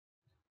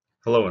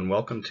Hello and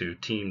welcome to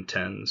Team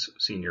 10's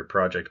senior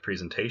project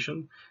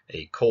presentation,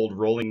 a cold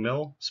rolling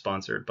mill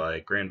sponsored by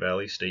Grand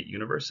Valley State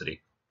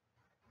University.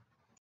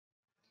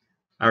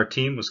 Our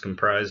team was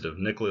comprised of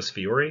Nicholas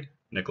Fiore,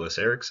 Nicholas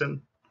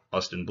Erickson,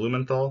 Austin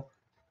Blumenthal,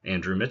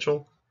 Andrew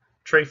Mitchell,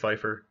 Trey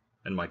Pfeiffer,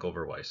 and Michael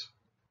Verweis.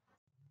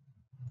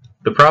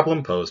 The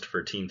problem posed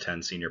for Team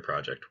 10 senior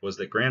project was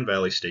that Grand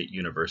Valley State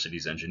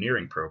University's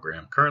engineering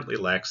program currently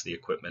lacks the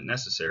equipment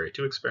necessary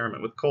to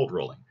experiment with cold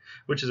rolling,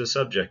 which is a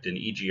subject in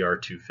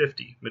EGR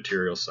 250,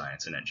 Materials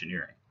Science and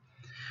Engineering.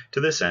 To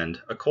this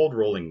end, a cold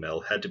rolling mill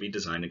had to be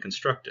designed and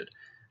constructed,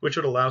 which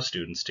would allow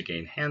students to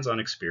gain hands-on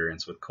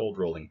experience with cold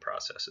rolling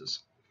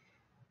processes.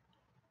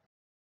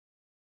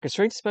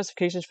 Constraint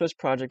specifications for this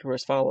project were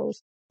as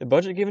follows. The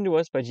budget given to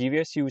us by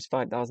GVSU was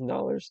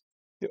 $5,000.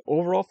 The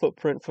overall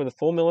footprint for the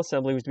full mill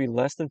assembly was to be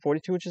less than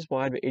 42 inches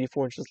wide by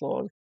 84 inches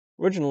long.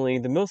 Originally,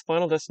 the mill's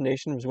final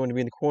destination was going to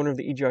be in the corner of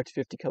the EGR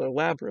 250 Keller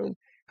lab room.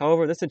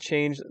 However, this had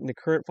changed, and the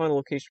current final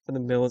location for the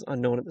mill is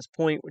unknown at this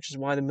point, which is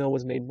why the mill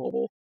was made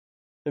mobile.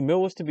 The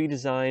mill was to be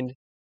designed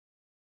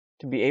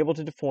to be able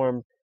to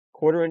deform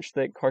quarter-inch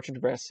thick cartridge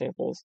brass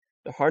samples.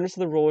 The hardness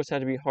of the rollers had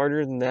to be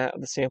harder than that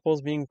of the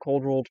samples being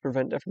cold rolled to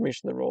prevent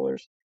deformation of the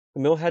rollers.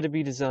 The mill had to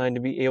be designed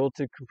to be able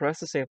to compress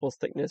the sample's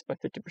thickness by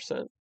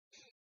 50%.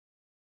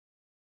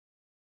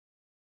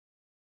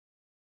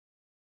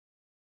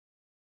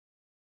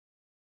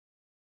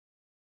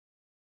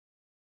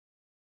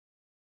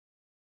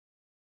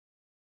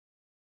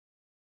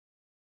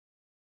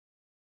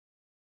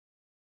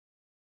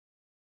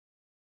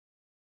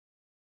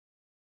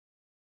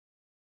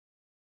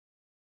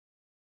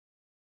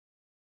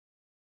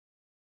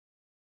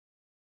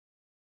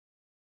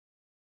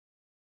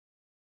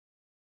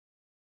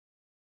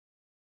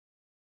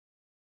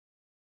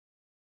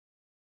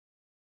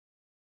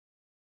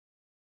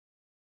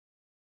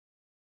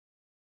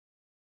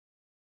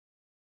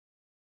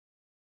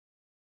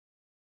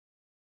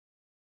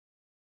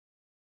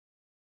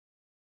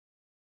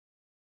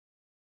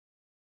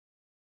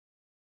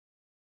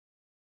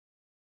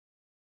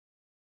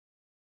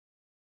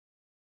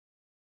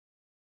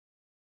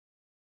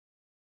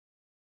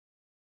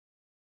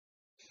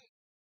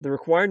 The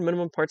required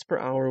minimum parts per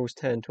hour was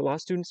 10 to allow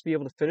students to be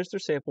able to finish their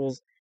samples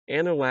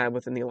and their lab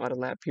within the allotted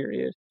lab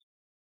period.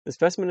 The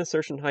specimen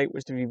insertion height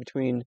was to be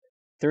between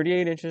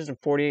 38 inches and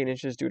 48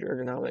 inches due to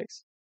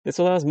ergonomics. This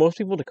allows most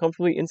people to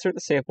comfortably insert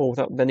the sample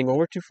without bending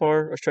over too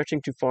far or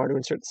stretching too far to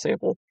insert the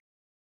sample.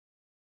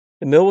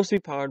 The mill was to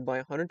be powered by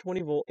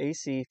 120 volt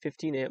AC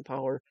 15 amp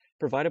power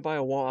provided by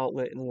a wall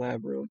outlet in the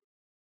lab room.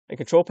 A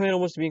control panel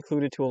was to be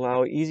included to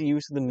allow easy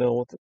use of the mill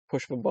with the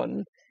push of a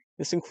button.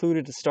 This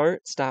included a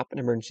start, stop, and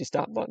emergency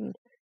stop button.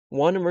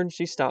 One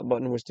emergency stop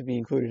button was to be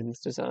included in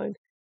this design.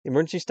 The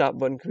emergency stop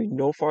button could be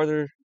no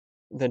farther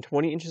than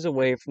 20 inches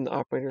away from the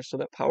operator so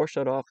that power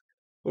shutoff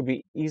would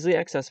be easily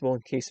accessible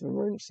in case of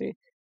emergency.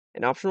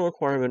 An optional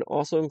requirement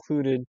also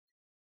included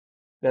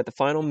that the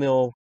final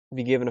mill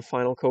be given a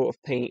final coat of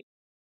paint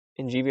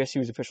in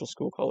GVSU's official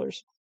school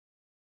colors.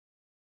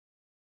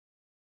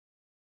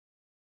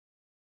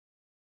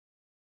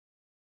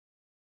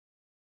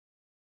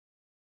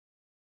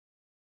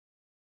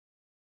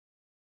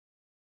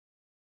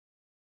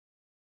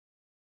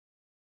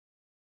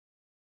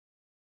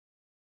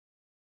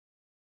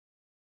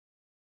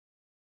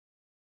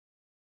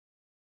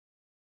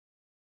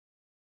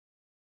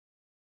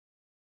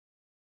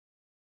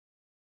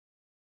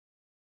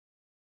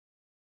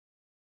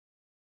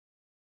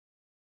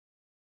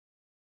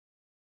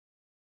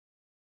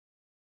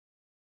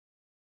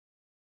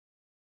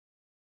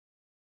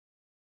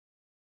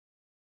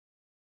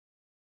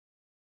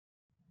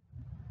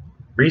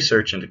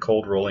 Research into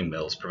cold rolling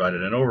mills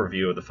provided an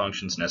overview of the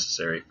functions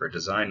necessary for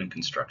design and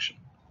construction.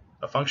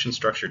 A function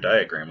structure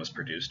diagram was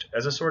produced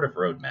as a sort of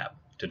roadmap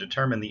to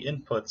determine the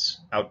inputs,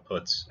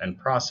 outputs, and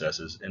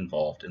processes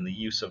involved in the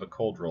use of a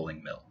cold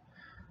rolling mill.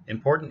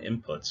 Important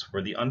inputs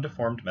were the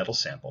undeformed metal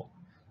sample,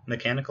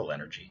 mechanical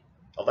energy,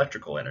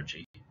 electrical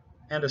energy,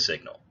 and a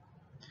signal.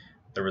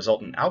 The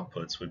resultant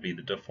outputs would be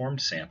the deformed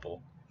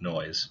sample,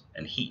 noise,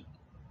 and heat.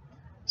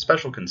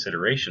 Special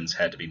considerations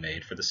had to be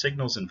made for the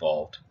signals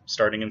involved,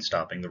 starting and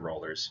stopping the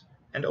rollers,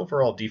 and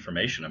overall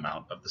deformation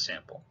amount of the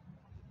sample.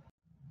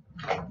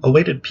 A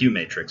weighted Pew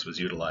matrix was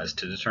utilized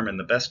to determine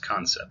the best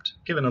concept,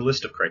 given a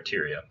list of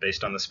criteria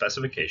based on the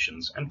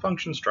specifications and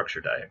function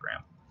structure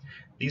diagram.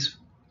 These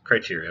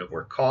criteria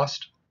were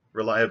cost,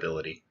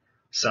 reliability,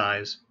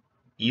 size,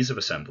 ease of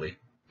assembly,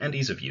 and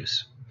ease of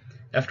use.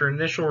 After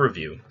initial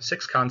review,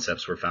 6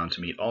 concepts were found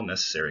to meet all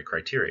necessary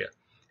criteria,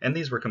 and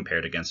these were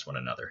compared against one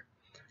another.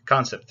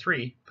 Concept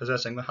 3,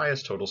 possessing the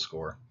highest total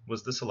score,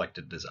 was the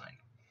selected design.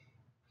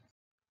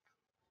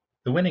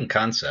 The winning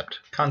concept,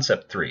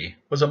 Concept 3,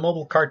 was a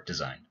mobile cart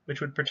design,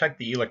 which would protect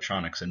the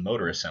electronics and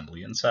motor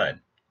assembly inside.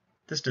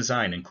 This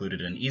design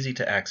included an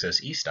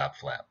easy-to-access e-stop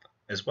flap,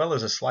 as well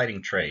as a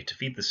sliding tray to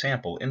feed the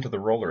sample into the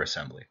roller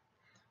assembly.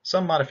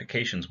 Some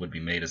modifications would be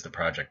made as the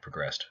project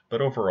progressed,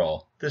 but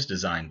overall, this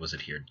design was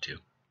adhered to.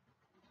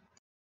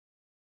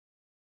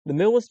 The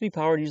mill was to be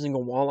powered using a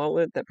wall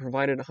outlet that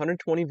provided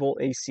 120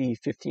 volt AC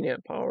 15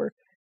 amp power.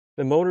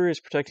 The motor is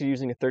protected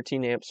using a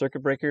 13 amp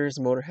circuit breaker.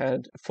 The motor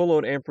had a full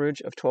load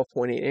amperage of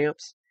 12.8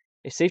 amps.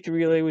 A safety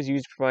relay was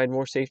used to provide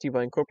more safety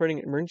by incorporating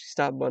an emergency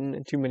stop button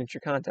and two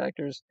miniature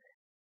contactors.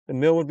 The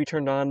mill would be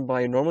turned on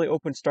by a normally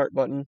open start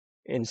button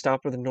and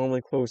stopped with a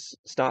normally closed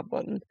stop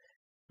button.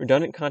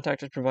 Redundant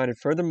contactors provided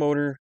further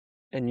motor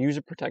and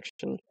user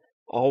protection.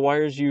 All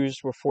wires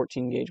used were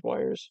 14 gauge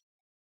wires.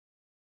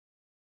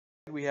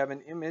 We have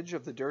an image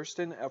of the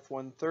Durston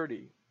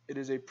F130. It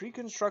is a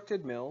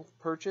pre-constructed mill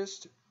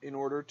purchased in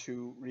order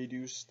to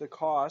reduce the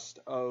cost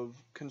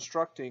of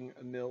constructing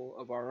a mill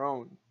of our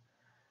own.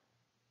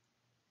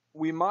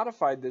 We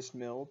modified this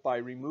mill by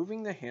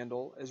removing the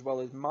handle as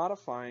well as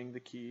modifying the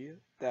key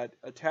that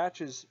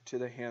attaches to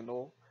the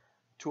handle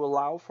to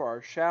allow for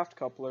our shaft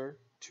coupler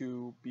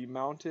to be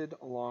mounted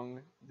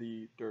along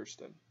the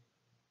Durston.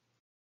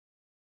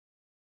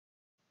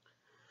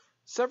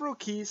 Several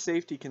key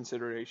safety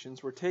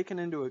considerations were taken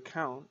into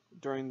account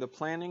during the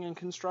planning and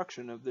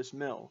construction of this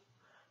mill.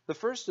 The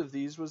first of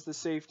these was the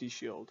safety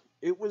shield.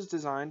 It was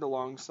designed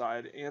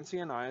alongside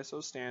ANSI and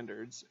ISO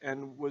standards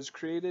and was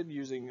created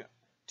using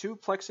two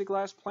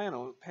plexiglass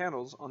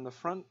panels on the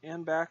front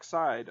and back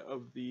side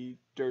of the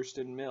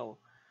Durston mill.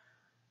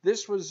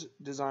 This was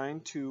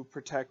designed to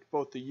protect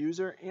both the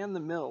user and the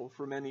mill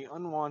from any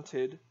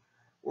unwanted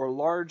or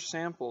large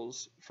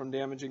samples from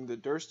damaging the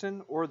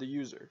Durston or the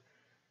user.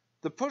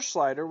 The push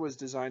slider was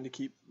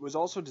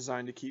also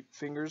designed to keep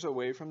fingers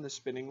away from the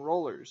spinning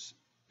rollers.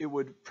 It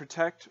would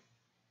protect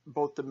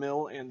both the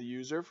mill and the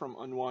user from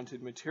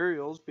unwanted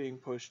materials being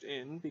pushed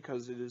in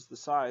because it is the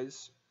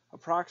size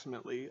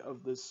approximately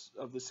of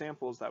the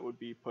samples that would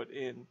be put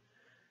in.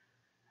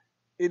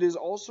 It is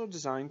also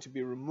designed to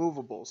be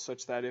removable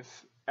such that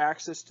if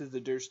access to the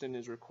Durston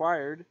is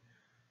required,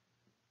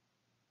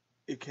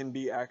 it can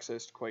be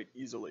accessed quite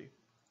easily.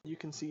 You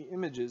can see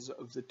images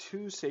of the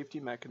two safety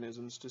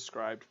mechanisms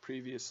described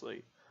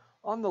previously.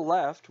 On the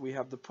left, we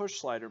have the push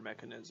slider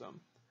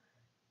mechanism.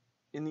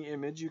 In the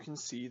image, you can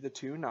see the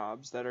two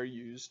knobs that are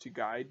used to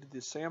guide the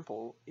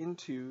sample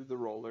into the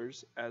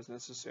rollers as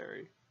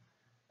necessary.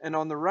 And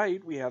on the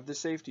right, we have the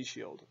safety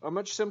shield, a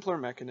much simpler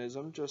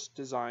mechanism just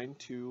designed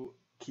to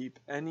keep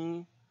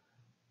any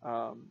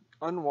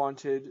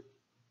unwanted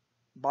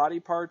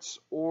body parts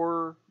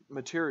or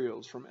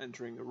materials from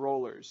entering the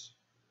rollers.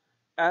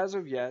 As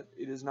of yet,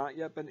 it has not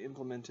yet been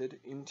implemented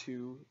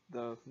into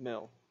the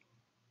mill.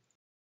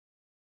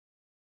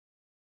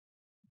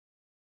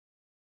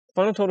 The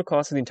final total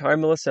cost of the entire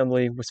mill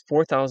assembly was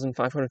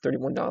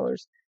 $4,531.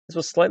 This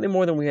was slightly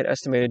more than we had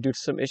estimated due to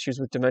some issues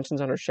with dimensions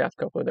on our shaft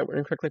coupler that were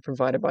incorrectly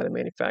provided by the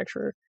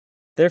manufacturer.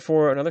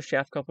 Therefore, another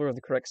shaft coupler of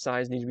the correct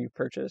size needed to be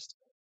purchased.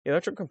 The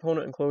electric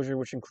component enclosure,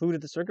 which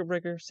included the circuit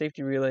breaker,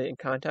 safety relay, and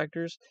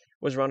contactors,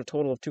 was around a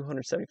total of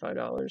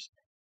 $275.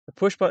 The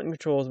push button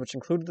controls, which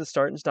included the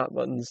start and stop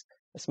buttons,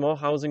 a small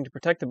housing to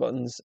protect the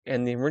buttons,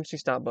 and the emergency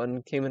stop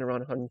button, came in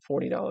around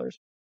 $140.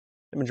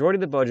 The majority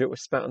of the budget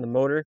was spent on the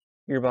motor,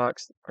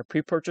 gearbox, our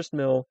pre-purchased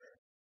mill,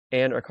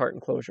 and our cart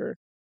enclosure.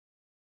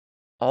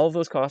 All of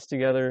those costs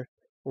together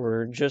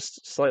were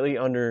just slightly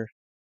under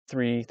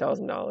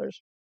 $3,000.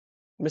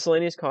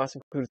 Miscellaneous costs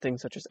included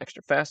things such as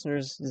extra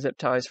fasteners, zip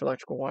ties for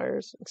electrical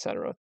wires,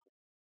 etc.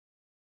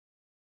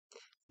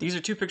 These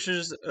are two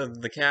pictures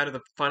of the CAD of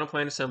the final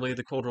plan assembly of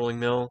the cold rolling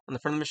mill. On the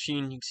front of the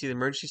machine, you can see the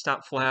emergency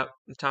stop flap. On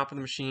the top of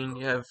the machine,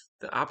 you have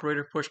the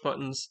operator push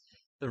buttons,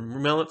 the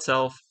mill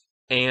itself,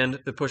 and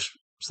the push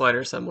slider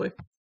assembly.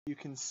 You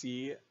can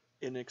see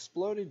an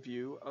exploded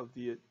view of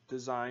the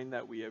design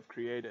that we have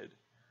created.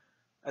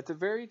 At the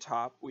very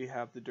top, we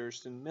have the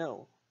Durston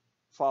mill,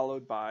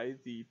 followed by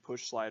the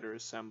push slider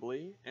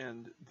assembly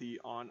and the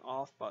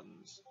on-off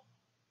buttons.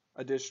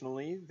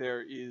 Additionally,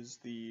 there is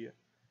the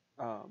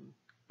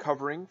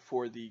covering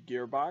for the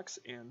gearbox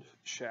and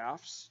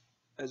shafts,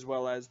 as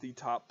well as the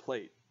top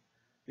plate.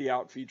 The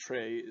outfeed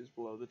tray is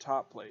below the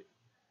top plate.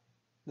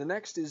 The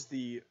next is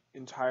the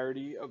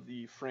entirety of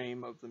the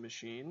frame of the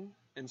machine,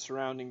 and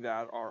surrounding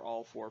that are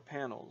all four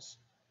panels.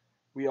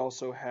 We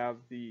also have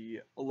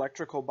the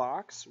electrical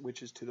box,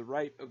 which is to the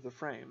right of the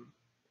frame.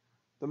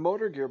 The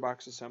motor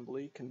gearbox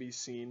assembly can be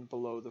seen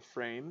below the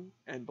frame,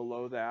 and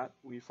below that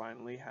we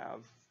finally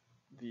have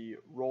the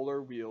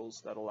roller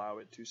wheels that allow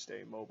it to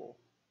stay mobile.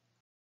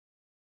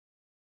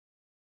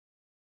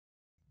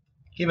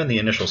 Given the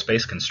initial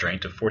space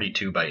constraint of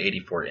 42 by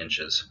 84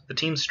 inches, the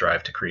team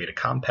strived to create a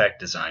compact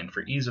design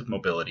for ease of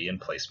mobility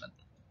and placement.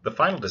 The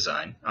final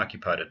design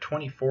occupied a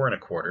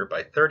 24¼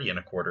 by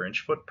 30¼ inch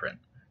footprint,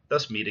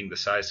 thus meeting the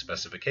size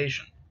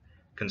specification.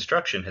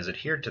 Construction has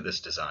adhered to this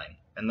design,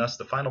 and thus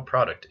the final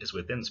product is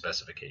within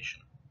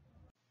specification.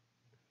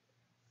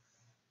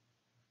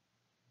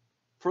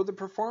 For the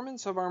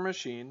performance of our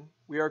machine,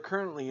 we are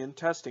currently in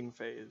testing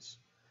phase.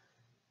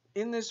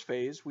 In this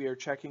phase, we are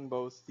checking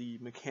both the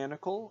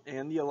mechanical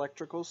and the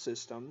electrical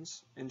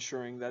systems,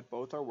 ensuring that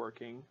both are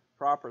working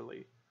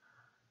properly.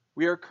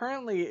 We are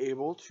currently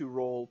able to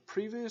roll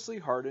previously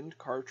hardened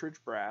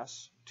cartridge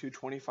brass to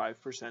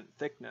 25%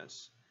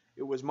 thickness,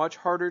 It was much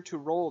harder to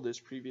roll this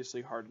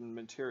previously hardened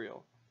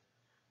material.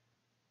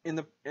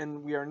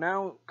 And we are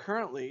now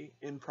currently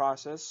in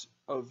process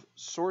of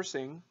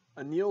sourcing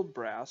annealed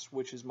brass,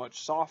 which is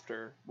much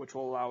softer, which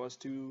will allow us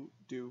to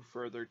do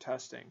further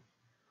testing.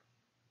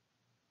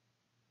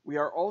 We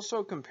are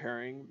also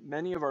comparing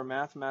many of our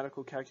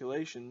mathematical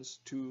calculations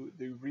to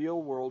the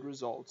real-world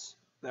results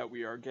that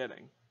we are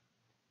getting.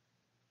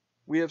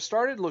 We have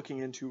started looking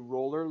into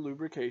roller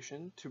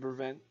lubrication to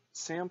prevent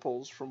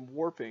samples from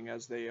warping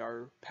as they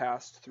are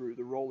passed through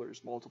the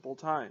rollers multiple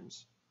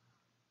times.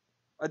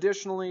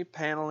 Additionally,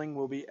 paneling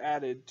will be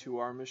added to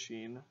our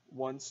machine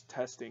once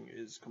testing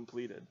is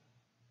completed.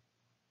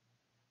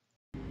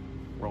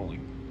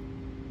 Rolling.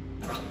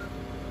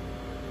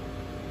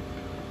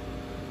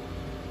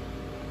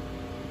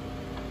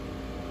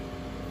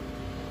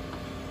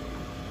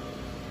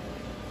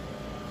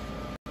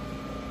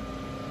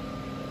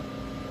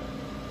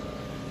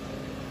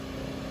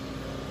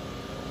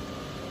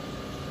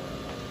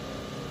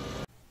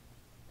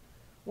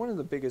 One of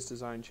the biggest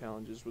design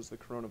challenges was the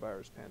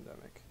coronavirus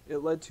pandemic. It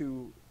led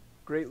to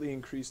greatly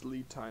increased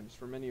lead times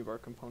for many of our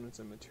components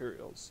and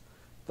materials.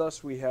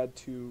 Thus, we had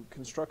to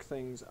construct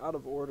things out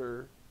of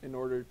order in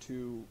order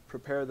to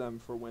prepare them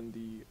for when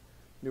the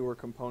newer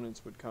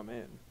components would come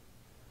in.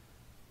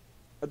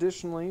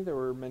 Additionally, there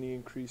were many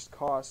increased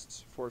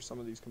costs for some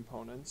of these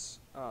components.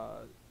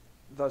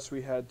 Thus,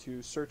 we had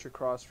to search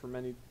across for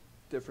many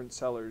different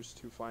sellers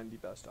to find the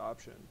best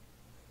option.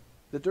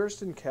 The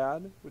Durston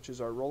CAD, which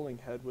is our rolling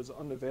head, was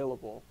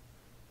unavailable.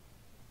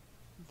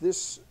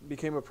 This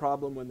became a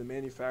problem when the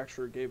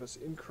manufacturer gave us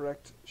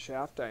incorrect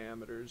shaft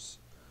diameters,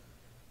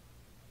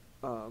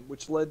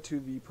 which led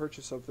to the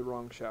purchase of the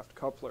wrong shaft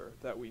coupler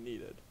that we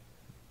needed.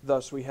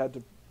 Thus, we had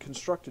to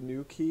construct a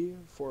new key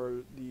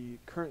for the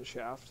current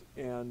shaft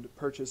and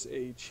purchase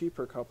a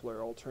cheaper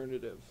coupler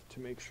alternative to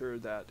make sure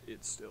that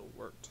it still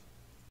worked.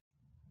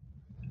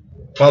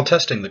 While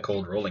testing the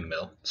cold rolling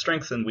mill,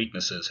 strengths and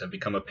weaknesses have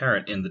become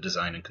apparent in the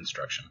design and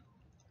construction.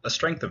 A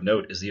strength of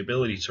note is the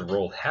ability to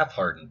roll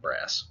half-hardened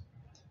brass.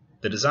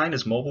 The design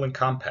is mobile and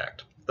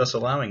compact, thus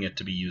allowing it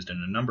to be used in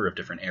a number of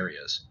different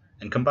areas,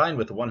 and combined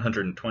with the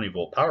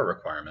 120-volt power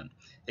requirement,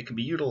 it can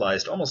be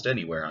utilized almost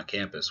anywhere on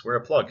campus where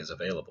a plug is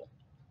available.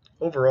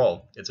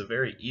 Overall, it's a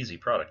very easy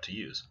product to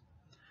use.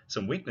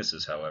 Some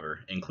weaknesses, however,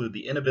 include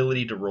the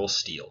inability to roll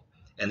steel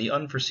and the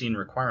unforeseen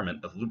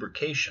requirement of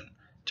lubrication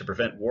to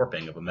prevent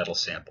warping of a metal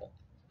sample.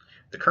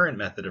 The current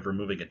method of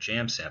removing a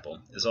jam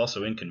sample is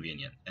also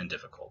inconvenient and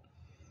difficult.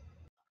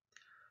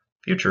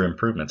 Future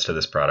improvements to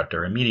this product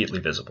are immediately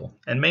visible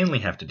and mainly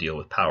have to deal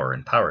with power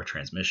and power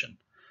transmission.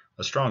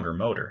 A stronger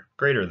motor,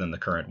 greater than the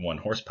current 1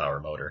 horsepower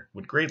motor,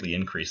 would greatly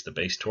increase the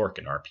base torque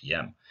in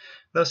RPM,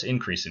 thus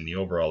increasing the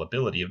overall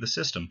ability of the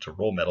system to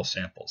roll metal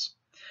samples.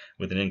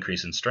 With an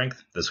increase in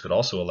strength, this could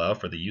also allow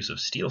for the use of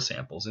steel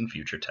samples in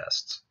future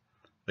tests.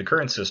 The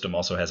current system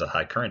also has a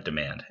high current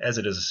demand, as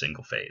it is a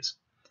single phase.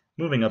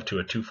 Moving up to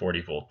a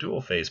 240-volt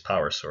dual-phase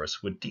power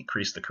source would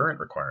decrease the current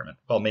requirement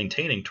while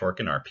maintaining torque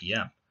and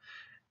RPM.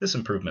 This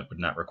improvement would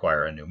not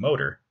require a new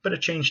motor, but a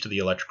change to the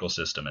electrical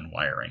system and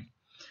wiring.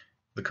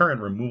 The current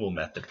removal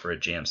method for a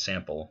jam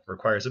sample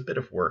requires a bit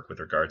of work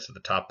with regards to the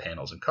top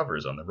panels and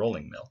covers on the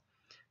rolling mill.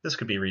 This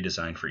could be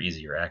redesigned for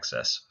easier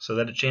access, so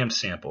that a jammed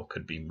sample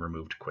could be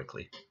removed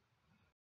quickly.